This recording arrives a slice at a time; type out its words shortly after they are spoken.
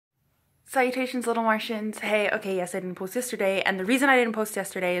Salutations, little Martians. Hey, okay, yes, I didn't post yesterday, and the reason I didn't post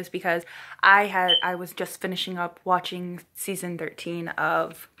yesterday is because I was just finishing up watching season 13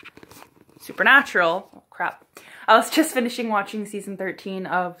 of Supernatural. Oh, crap. I was just finishing watching season 13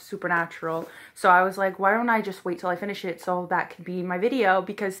 of Supernatural, so I was like, why don't I just wait till I finish it so that could be my video,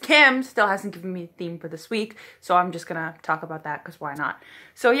 because Kim still hasn't given me a theme for this week, so I'm just gonna talk about that, because why not?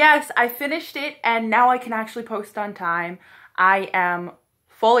 So yes, I finished it, and now I can actually post on time. I am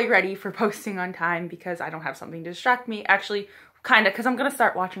fully ready for posting on time because I don't have something to distract me. Actually, kind of, because I'm gonna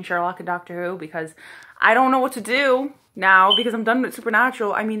start watching Sherlock and Doctor Who because I don't know what to do now because I'm done with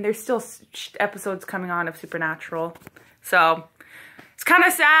Supernatural. I mean, there's still episodes coming on of Supernatural, so it's kind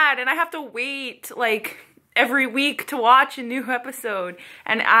of sad, and I have to wait like every week to watch a new episode,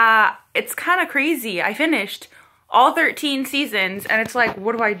 and it's kind of crazy. I finished all 13 seasons, and it's like,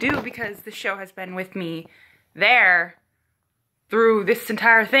 what do I do? Because the show has been with me there through this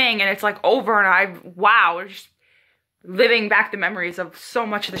entire thing, and it's like over, and wow, just living back the memories of so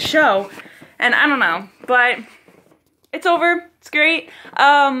much of the show, and I don't know, but it's over. It's great.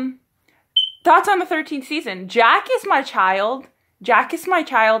 Thoughts on the 13th season. Jack is my child. Jack is my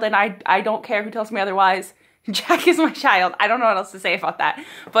child, and I don't care who tells me otherwise. Jack is my child. I don't know what else to say about that,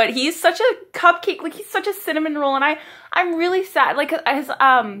 but he's such a cupcake, like he's such a cinnamon roll, and I'm really sad, like as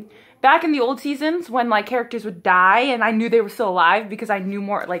back in the old seasons when like characters would die and I knew they were still alive because I knew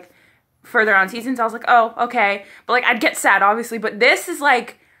more like further on seasons, I was like, oh, okay. But like I'd get sad obviously, but this is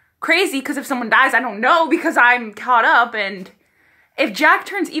like crazy because if someone dies, I don't know because I'm caught up, and if Jack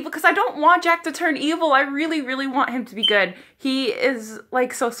turns evil, because I don't want Jack to turn evil, I really, really want him to be good. He is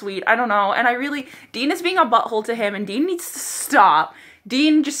like so sweet, I don't know, and Dean is being a butthole to him, and Dean needs to stop.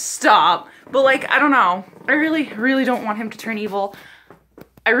 Dean, just stop. But like, I don't know, I really, really don't want him to turn evil.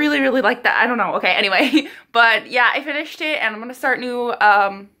 I really, really like that. I don't know. Okay, anyway. But yeah, I finished it, and I'm gonna start new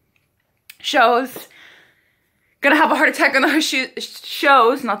shows. Gonna have a heart attack on those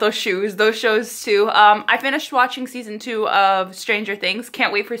shows, not those shoes, those shows too. I finished watching season 2 of Stranger Things.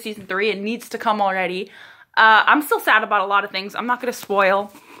 Can't wait for season 3. It needs to come already. I'm still sad about a lot of things. I'm not gonna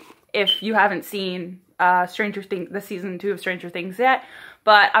spoil if you haven't seen Stranger Things, the season 2 of Stranger Things yet,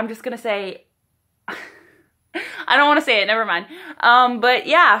 but I'm just gonna say I don't want to say it, never mind. But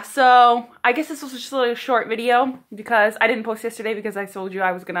yeah, so I guess this was just a short video because I didn't post yesterday because I told you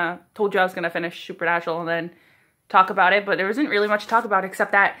I was gonna finish Supernatural and then talk about it, but there wasn't really much to talk about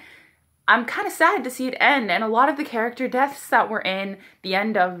except that I'm kind of sad to see it end, and a lot of the character deaths that were in the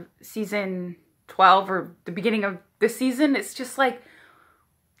end of season 12 or the beginning of this season, it's just like,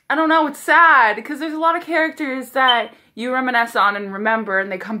 I don't know, it's sad because there's a lot of characters that you reminisce on and remember,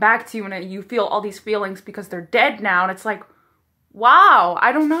 and they come back to you and you feel all these feelings because they're dead now, and it's like, wow,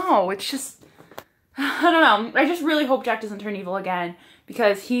 I don't know, it's just, I don't know. I just really hope Jack doesn't turn evil again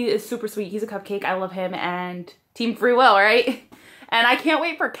because he is super sweet. He's a cupcake. I love him, and Team Free Will, right? And I can't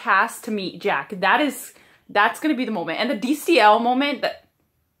wait for Cass to meet Jack. That's gonna be the moment. And the DCL moment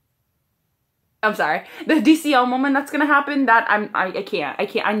the DCL moment that's gonna happen, that I can't.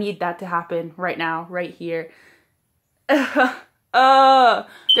 I need that to happen right now, right here. I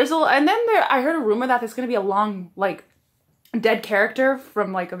heard a rumor that there's gonna be a long, like, dead character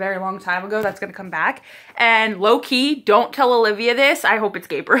from like a very long time ago that's gonna come back, and low-key, don't tell Olivia this, I hope it's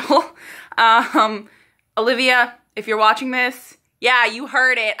Gabriel. Olivia, if you're watching this, yeah, you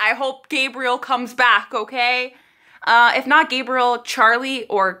heard it, I hope Gabriel comes back, okay? If not Gabriel, Charlie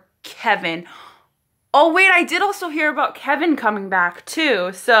or Kevin. Oh wait, I did also hear about Kevin coming back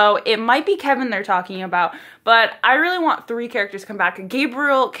too, so it might be Kevin they're talking about, but I really want 3 characters to come back.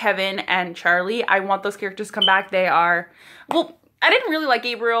 Gabriel, Kevin, and Charlie. I want those characters to come back. They are, well, I didn't really like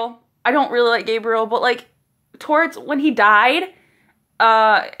Gabriel. I don't really like Gabriel, but like, towards when he died,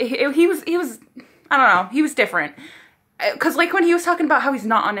 he was, I don't know, he was different. Because like when he was talking about how he's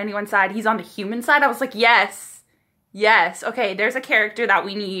not on anyone's side, he's on the human side, I was like, yes, okay, there's a character that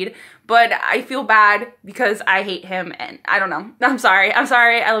we need, but I feel bad because I hate him, and I don't know. I'm sorry,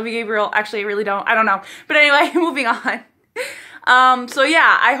 I love you, Gabriel. Actually, I really don't, I don't know. But anyway, moving on. So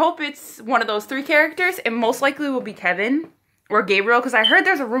yeah, I hope it's one of those 3 characters. It most likely will be Kevin or Gabriel, because I heard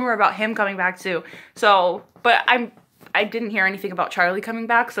there's a rumor about him coming back too. So, but I didn't hear anything about Charlie coming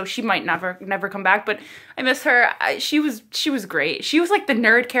back, so she might never come back, but I miss her. She was great. She was like the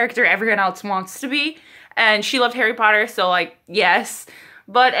nerd character everyone else wants to be. And she loved Harry Potter, so like, yes.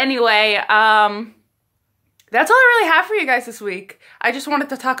 But anyway, that's all I really have for you guys this week. I just wanted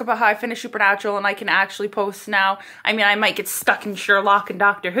to talk about how I finished Supernatural and I can actually post now. I mean, I might get stuck in Sherlock and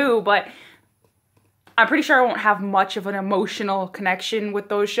Doctor Who, but I'm pretty sure I won't have much of an emotional connection with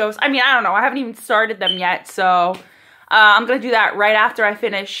those shows. I mean, I don't know. I haven't even started them yet, so I'm gonna do that right after I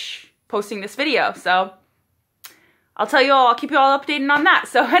finish posting this video. So I'll tell you all, I'll keep you all updated on that.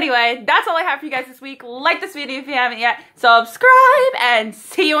 So anyway, that's all I have for you guys this week. Like this video if you haven't yet, subscribe, and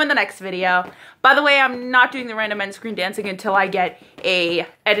see you in the next video. By the way, I'm not doing the random end screen dancing until I get a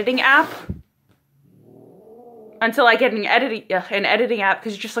editing app. Until I get an editing app,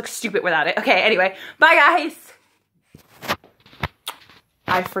 because it just looks stupid without it. Okay, anyway, bye guys.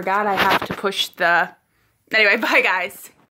 I forgot I have to push the, anyway, bye guys.